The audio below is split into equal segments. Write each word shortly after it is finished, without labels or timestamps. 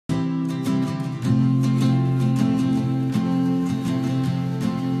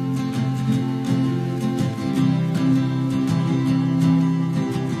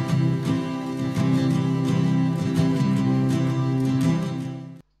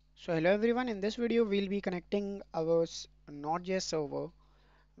So hello everyone, in this video we'll be connecting our Node.js server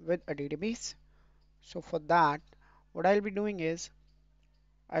with a database. So for that, what I'll be doing is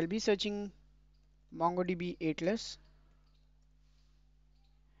I'll be searching MongoDB Atlas.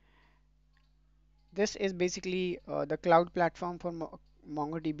 This is basically the cloud platform for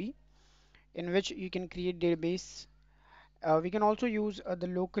MongoDB in which you can create database. We can also use the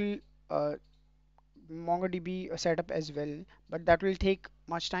local uh, MongoDB setup as well, but that will take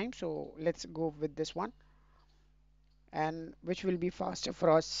much time. So let's go with this one, and which will be faster for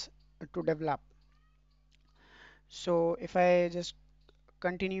us to develop. So if I just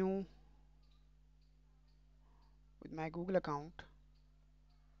continue with my Google account.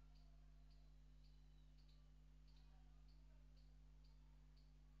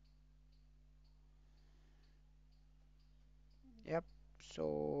 Yep.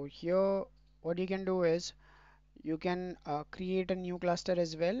 So here what you can do is you can create a new cluster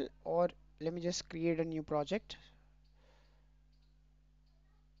as well, or let me just create a new project.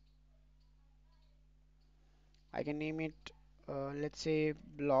 I can name it let's say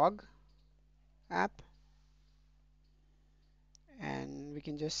blog app, and we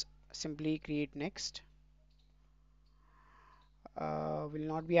can just simply create next. We'll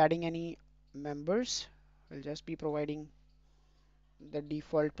not be adding any members. We'll just be providing the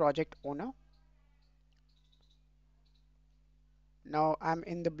default project owner. Now I'm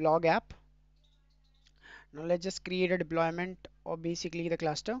in the blog app. Now let's just create a deployment of basically the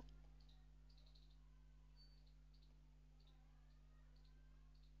cluster.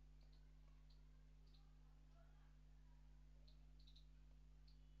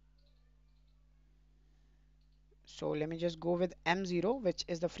 So let me just go with M0, which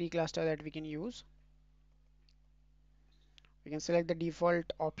is the free cluster that we can use. We can select the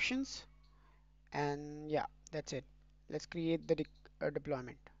default options, and yeah, that's it. Let's create the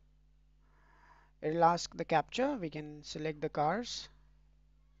deployment. It'll ask the captcha. We can select the cars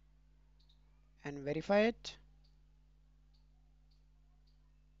and verify it.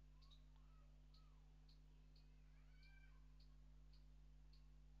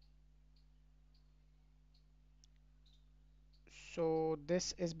 So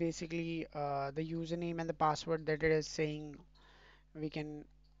this is basically the username and the password that it is saying we can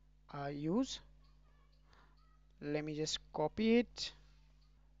use. Let me just copy it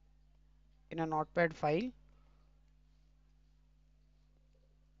in a notepad file,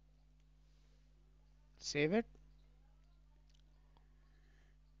 save it,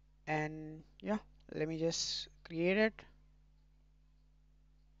 and yeah, let me just create it.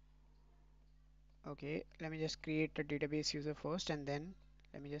 Okay, let me just create a database user first, and then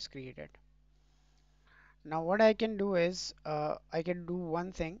let me just create it. Now what I can do is I can do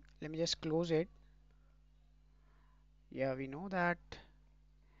one thing. Let me just close it. Yeah, we know that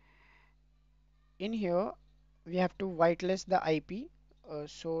in here we have to whitelist the IP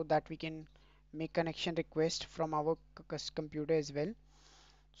so that we can make connection request from our computer as well.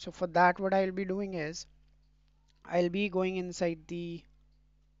 So for that, what I'll be doing is I'll be going inside the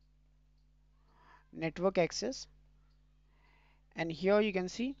network access, and here you can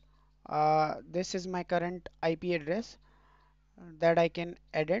see this is my current IP address that I can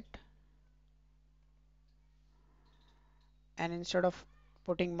edit, and instead of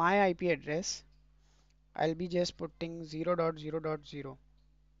putting my IP address, I'll be just putting 0.0.0,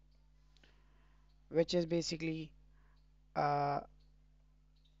 which is basically uh,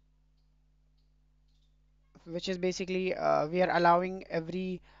 we are allowing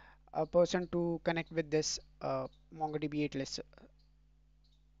every person to connect with this MongoDB Atlas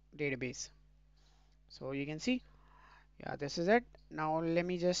database. So you can see, yeah, this is it. Now let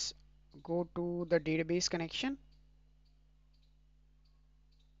me just go to the database connection.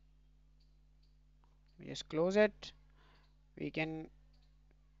 We just close it. We can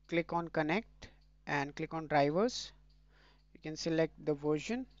click on connect and click on drivers. You can select the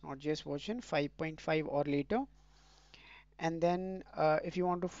version, not just version 5.5 or later. And then if you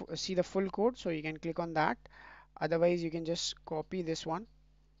want to see the full code, so you can click on that. Otherwise, you can just copy this one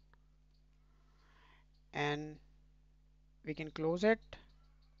and we can close it.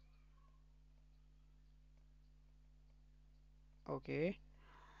 Okay,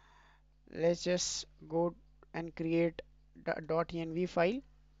 let's just go and create the .env file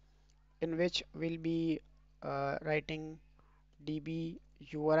in which we'll be writing db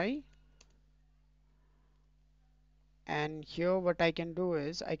URI, and here what I can do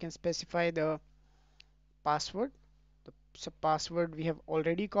is I can specify the password. The password we have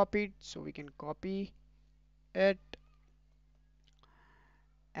already copied, so we can copy it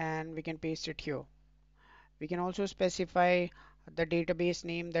and we can paste it here. We can also specify the database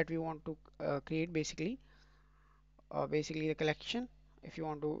name that we want to create, basically the collection, if you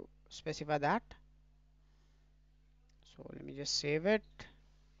want to specify that. So let me just save it.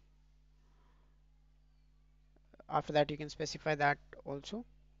 After that you can specify that also,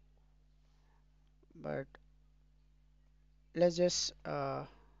 but let's just yeah,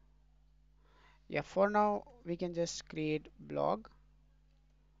 for now we can just create blogs.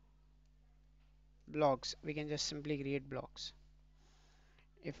 We can just simply create blogs.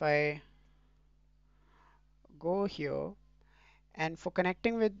 If I go here, and for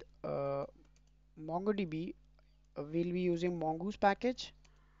connecting with MongoDB, we'll be using mongoose package.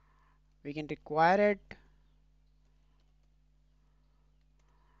 We can require it,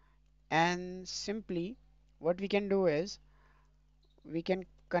 and simply what we can do is we can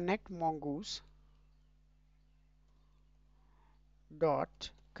connect mongoose dot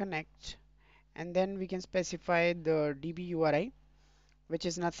connect, and then we can specify the DB URI, which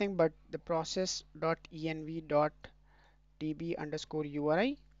is nothing but the process.env.db underscore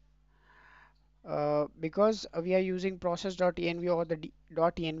URI. Because we are using process.env or the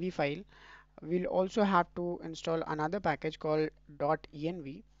 .env file, we'll also have to install another package called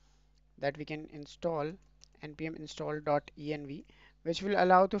 .env that we can install, npm install .env, which will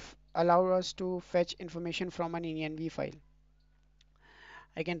allow us to fetch information from an env file.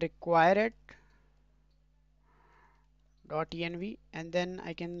 I can require it .env, and then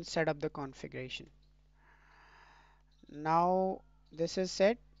I can set up the configuration. Now this is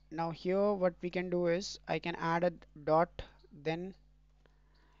set. Now here what we can do is I can add a dot, then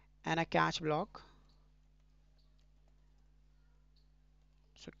and a catch block.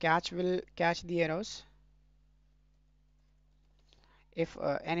 So catch will catch the errors if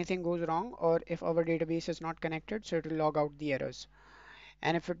anything goes wrong, or if our database is not connected, so it will log out the errors.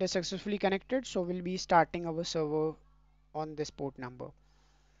 And if it is successfully connected, so we'll be starting our server on this port number.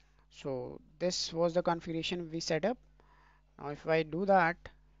 So this was the configuration we set up. Now if I do that,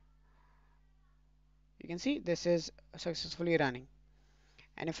 you can see this is successfully running.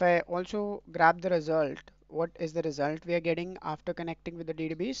 And if I also grab the result, what is the result we are getting after connecting with the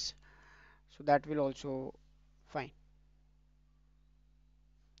database? So that will also fine.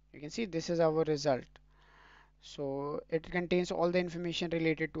 You can see this is our result. So it contains all the information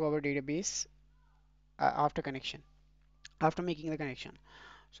related to our database after connection, after making the connection.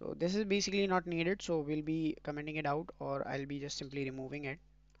 So this is basically not needed, so we'll be commenting it out, or I'll be just simply removing it.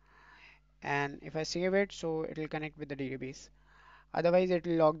 And if I save it, so it will connect with the database. Otherwise, it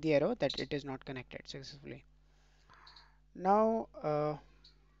will log the error that it is not connected successfully. Now,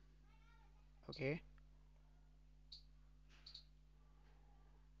 okay,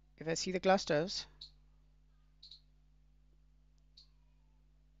 if I see the clusters,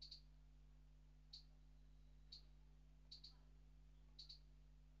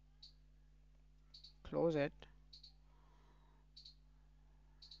 close it.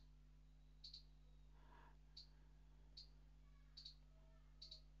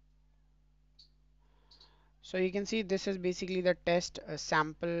 So you can see this is basically the test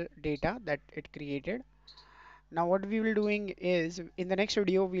sample data that it created. Now what we will doing is in the next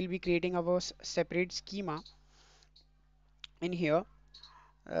video we'll be creating our separate schema in here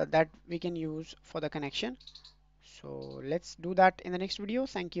that we can use for the connection. So let's do that in the next video.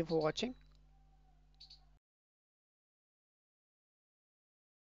 Thank you for watching.